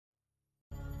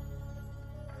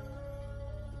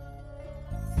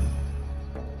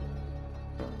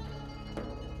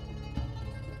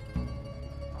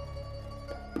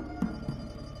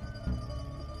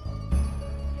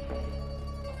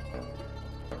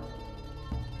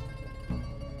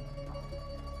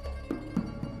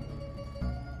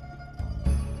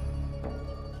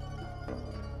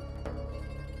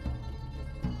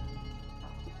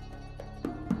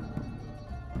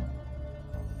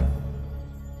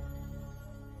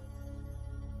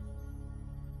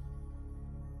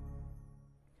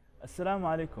Assalamu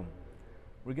alaikum.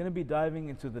 We're going to be diving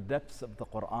into the depths of the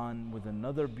Quran with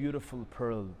another beautiful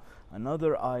pearl,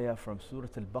 another ayah from Surah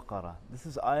Al-Baqarah. This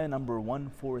is ayah number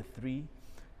 143,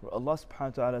 where Allah subhanahu wa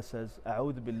ta'ala says,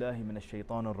 أعوذ بالله من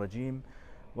الشيطان الرجيم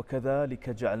وكذلك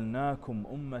جعلناكم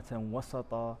أمة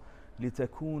وسطا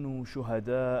لتكونوا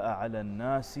شهداء على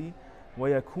الناس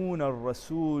ويكون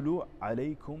الرسول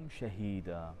عليكم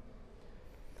شهيدا.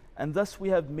 And thus we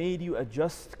have made you a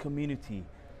just community,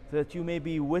 so that you may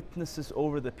be witnesses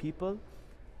over the people,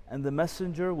 and the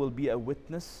messenger will be a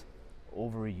witness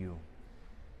over you.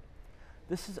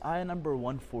 This is ayah number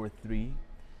 143,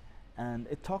 and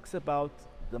it talks about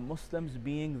the Muslims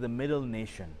being the middle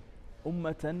nation,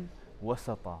 ummatan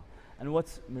wasata. And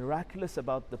what's miraculous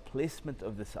about the placement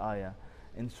of this ayah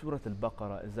in Surah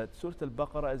Al-Baqarah is that Surah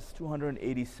Al-Baqarah is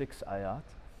 286 ayat,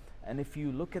 and if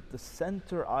you look at the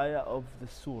center ayah of the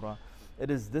surah,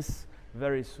 it is this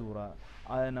very surah,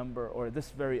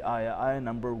 this very ayah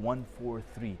number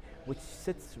 143, which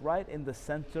sits right in the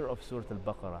center of Surah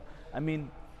Al-Baqarah. I mean,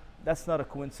 that's not a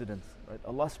coincidence, right?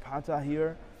 Allah subhanahu wa ta'ala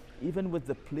here, even with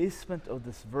the placement of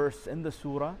this verse in the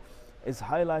surah, is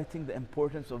highlighting the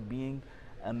importance of being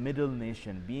a middle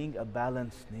nation, being a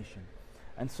balanced nation.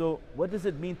 And so, what does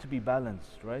it mean to be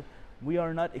balanced, right? We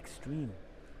are not extreme.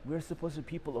 We're supposed to be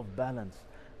people of balance.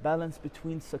 Balance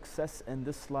between success in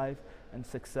this life and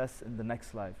success in the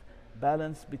next life.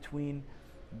 Balance between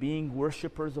being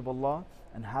worshippers of Allah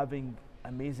and having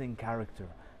amazing character.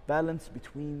 Balance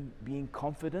between being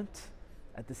confident,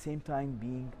 at the same time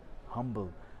being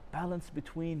humble. Balance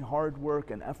between hard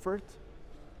work and effort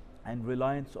and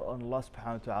reliance on Allah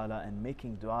subhanahu wa ta'ala and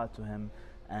making dua to Him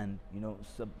and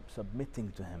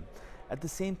submitting to Him. At the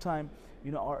same time,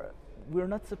 we're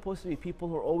not supposed to be people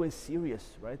who are always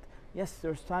serious, right? Yes,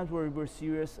 there's times where we're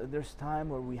serious, and there's time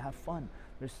where we have fun.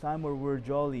 There's time where we're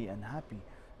jolly and happy.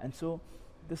 And so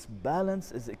this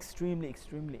balance is extremely,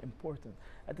 extremely important.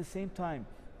 At the same time,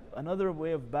 another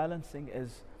way of balancing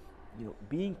is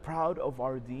being proud of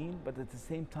our deen, but at the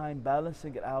same time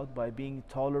balancing it out by being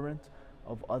tolerant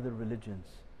of other religions,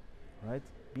 right?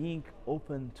 Being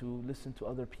open to listen to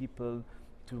other people,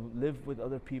 to live with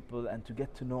other people, and to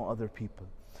get to know other people.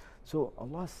 So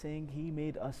Allah is saying He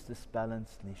made us this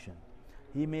balanced nation.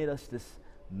 He made us this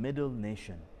middle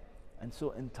nation. And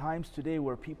so in times today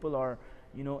where people are,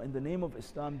 in the name of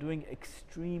Islam doing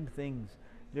extreme things,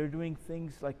 they're doing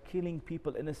things like killing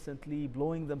people innocently,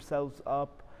 blowing themselves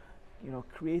up,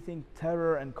 creating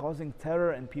terror and causing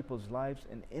terror in people's lives,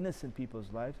 in innocent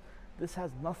people's lives. This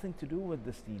has nothing to do with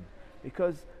this deen,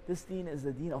 because this deen is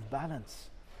the deen of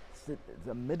balance.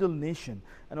 The middle nation.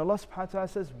 And Allah subhanahu wa ta'ala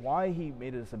says why He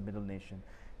made us a middle nation.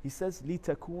 He says,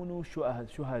 لِتَكُونُوا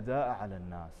شُهَدَاءَ عَلَى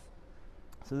النَّاسِ,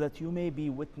 so that you may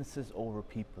be witnesses over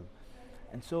people.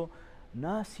 And so,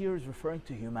 Nas here is referring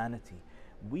to humanity.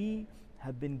 We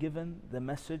have been given the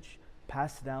message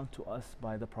passed down to us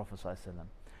by the Prophet ﷺ.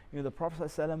 The Prophet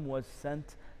ﷺ was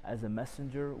sent as a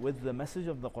messenger with the message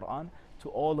of the Quran to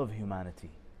all of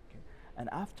humanity. Okay? And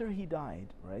after he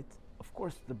died, right, of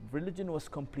course, the religion was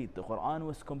complete, the Quran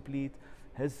was complete,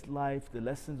 his life, the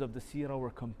lessons of the seerah were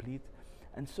complete.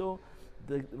 And so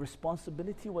the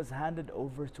responsibility was handed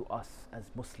over to us as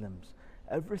Muslims.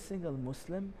 Every single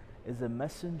Muslim is a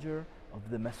messenger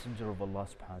of the Messenger of Allah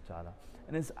subhanahu wa ta'ala.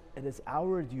 And it is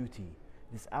our duty,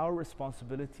 it is our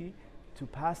responsibility to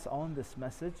pass on this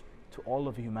message to all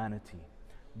of humanity.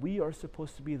 We are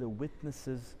supposed to be the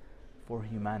witnesses for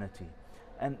humanity.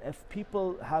 And if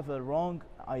people have a wrong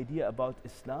idea about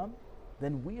Islam,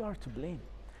 then we are to blame.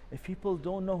 If people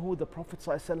don't know who the Prophet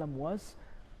ﷺ was,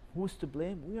 who's to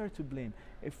blame? We are to blame.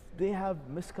 If they have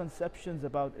misconceptions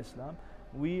about Islam,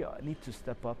 we need to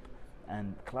step up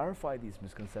and clarify these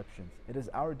misconceptions. It is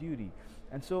our duty.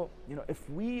 And so, if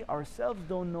we ourselves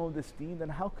don't know this deen, then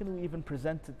how can we even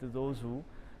present it to those who,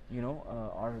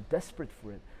 are desperate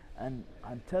for it? And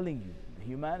I'm telling you,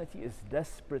 humanity is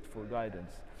desperate for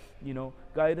guidance.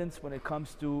 Guidance when it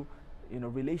comes to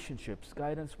relationships,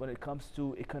 guidance when it comes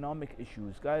to economic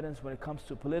issues, guidance when it comes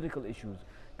to political issues,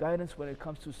 guidance when it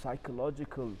comes to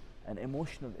psychological and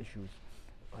emotional issues.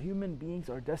 Human beings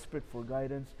are desperate for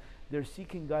guidance. They're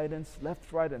seeking guidance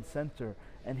left, right, and center.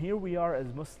 And here we are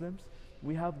as Muslims.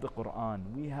 We have the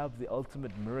Quran. We have the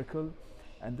ultimate miracle.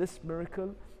 And this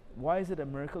miracle, why is it a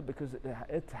miracle? Because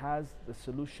it has the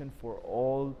solution for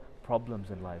all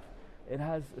problems in life. It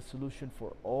has a solution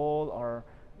for all our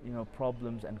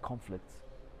problems and conflicts.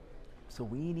 So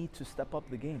we need to step up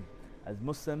the game. As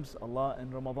Muslims, Allah in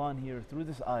Ramadan here, through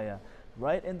this ayah,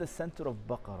 right in the center of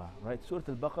Baqarah, right? Surah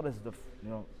Al-Baqarah is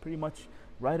pretty much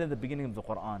right at the beginning of the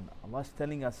Quran. Allah is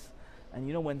telling us,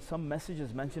 and when some message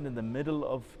is mentioned in the middle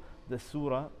of the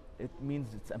surah, it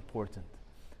means it's important.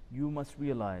 You must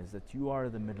realize that you are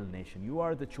the middle nation. You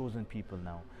are the chosen people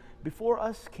now. Before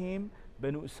us came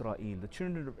Banu Israel, the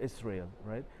children of Israel,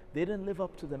 right? They didn't live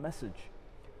up to the message.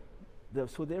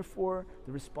 So therefore,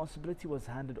 the responsibility was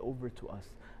handed over to us.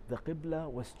 The Qibla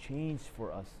was changed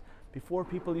for us. Before,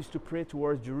 people used to pray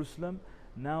towards Jerusalem.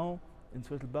 Now, in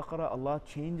Surah Al-Baqarah, Allah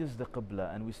changes the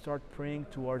Qibla and we start praying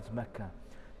towards Mecca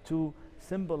to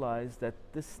symbolize that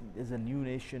this is a new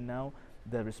nation now.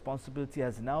 The responsibility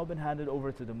has now been handed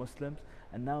over to the Muslims,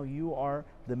 and now you are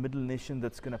the middle nation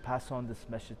that's going to pass on this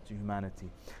message to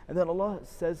humanity. And then Allah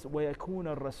says,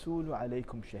 وَيَكُونَ الرَّسُولُ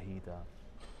عَلَيْكُمْ شَهِيدًا.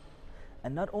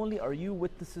 And not only are you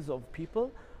witnesses of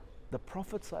people, the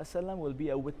Prophet ﷺ will be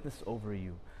a witness over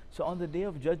you. So on the Day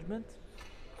of Judgment,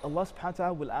 Allah subhanahu wa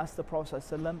ta'ala will ask the Prophet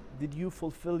ﷺ, did you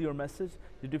fulfill your message?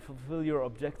 Did you fulfill your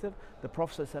objective? The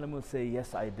Prophet ﷺ will say,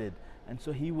 yes, I did. And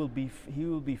so he will be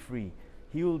free.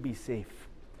 He will be safe.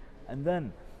 And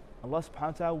then Allah subhanahu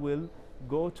wa ta'ala will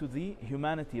go to the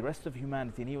humanity, rest of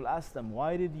humanity, and He will ask them,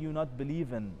 why did you not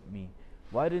believe in me?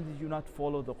 Why did you not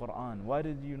follow the Quran? Why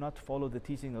did you not follow the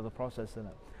teaching of the Prophet ﷺ?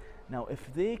 Now,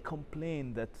 if they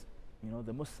complain that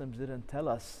the Muslims didn't tell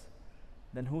us,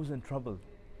 then who's in trouble?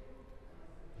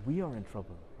 We are in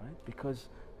trouble, right? Because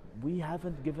we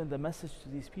haven't given the message to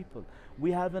these people.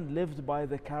 We haven't lived by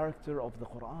the character of the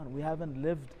Quran. We haven't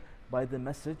lived by the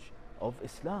message of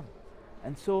Islam.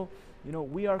 And so,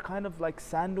 we are kind of like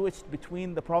sandwiched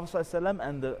between the Prophet ﷺ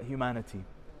and the humanity,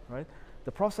 right?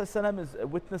 The Prophet ﷺ is a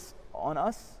witness on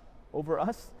us, over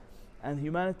us, and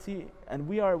humanity, and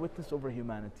we are a witness over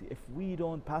humanity. If we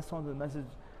don't pass on the message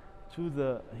to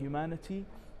the humanity,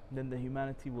 then the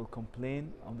humanity will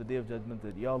complain on the Day of Judgment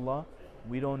that, Ya Allah,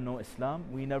 we don't know Islam.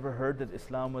 We never heard that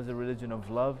Islam was a religion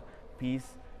of love,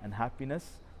 peace, and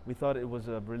happiness. We thought it was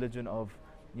a religion of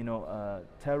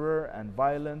terror and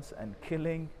violence and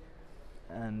killing,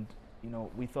 and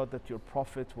we thought that your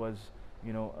prophet was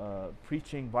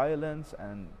preaching violence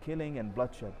and killing and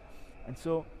bloodshed. And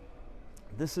so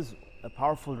this is a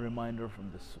powerful reminder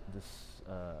from this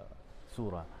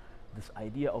surah, this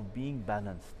idea of being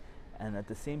balanced, and at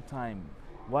the same time,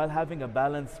 while having a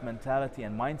balanced mentality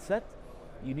and mindset,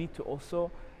 you need to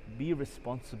also be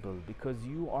responsible, because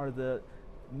you are the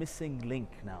missing link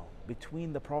now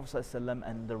between the Prophet ﷺ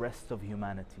and the rest of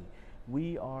humanity.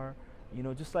 We are,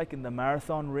 just like in the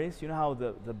marathon race, how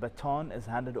the baton is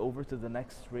handed over to the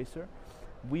next racer.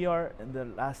 We are in the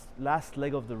last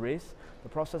leg of the race. The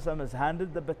Prophet ﷺ has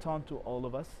handed the baton to all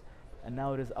of us, and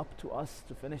now it is up to us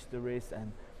to finish the race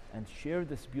and share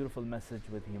this beautiful message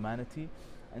with humanity,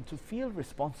 and to feel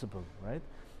responsible, right?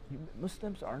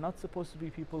 Muslims are not supposed to be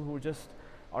people who just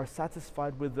are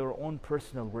satisfied with their own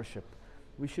personal worship.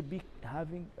 We should be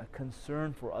having a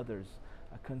concern for others,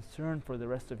 a concern for the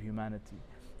rest of humanity,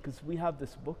 because we have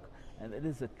this book, and it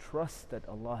is a trust that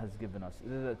Allah has given us.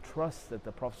 It is a trust that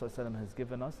the Prophet ﷺ has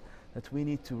given us that we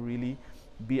need to really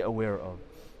be aware of.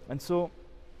 And so,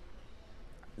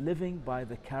 living by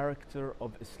the character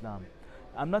of Islam.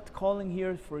 I'm not calling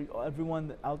here for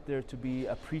everyone out there to be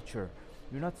a preacher.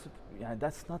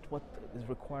 That's not what is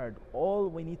required. All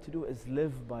we need to do is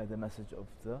live by the message of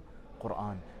the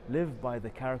Quran, live by the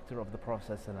character of the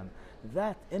Prophet ﷺ.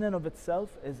 That in and of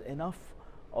itself is enough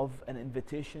of an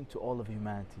invitation to all of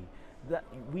humanity. That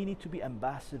we need to be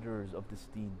ambassadors of this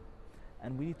deen,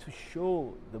 and we need to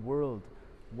show the world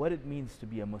what it means to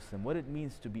be a Muslim, what it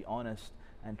means to be honest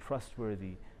and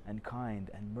trustworthy and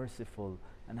kind and merciful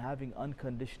and having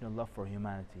unconditional love for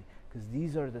humanity, because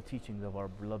these are the teachings of our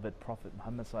beloved Prophet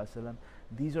Muhammad ﷺ.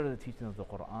 These are the teachings of the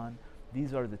Quran.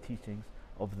 These are the teachings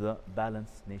of the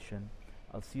balanced nation.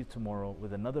 I'll see you tomorrow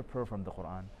with another prayer from the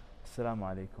Quran. Assalamu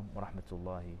alaikum wa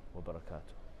rahmatullahi wa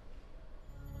barakatuh.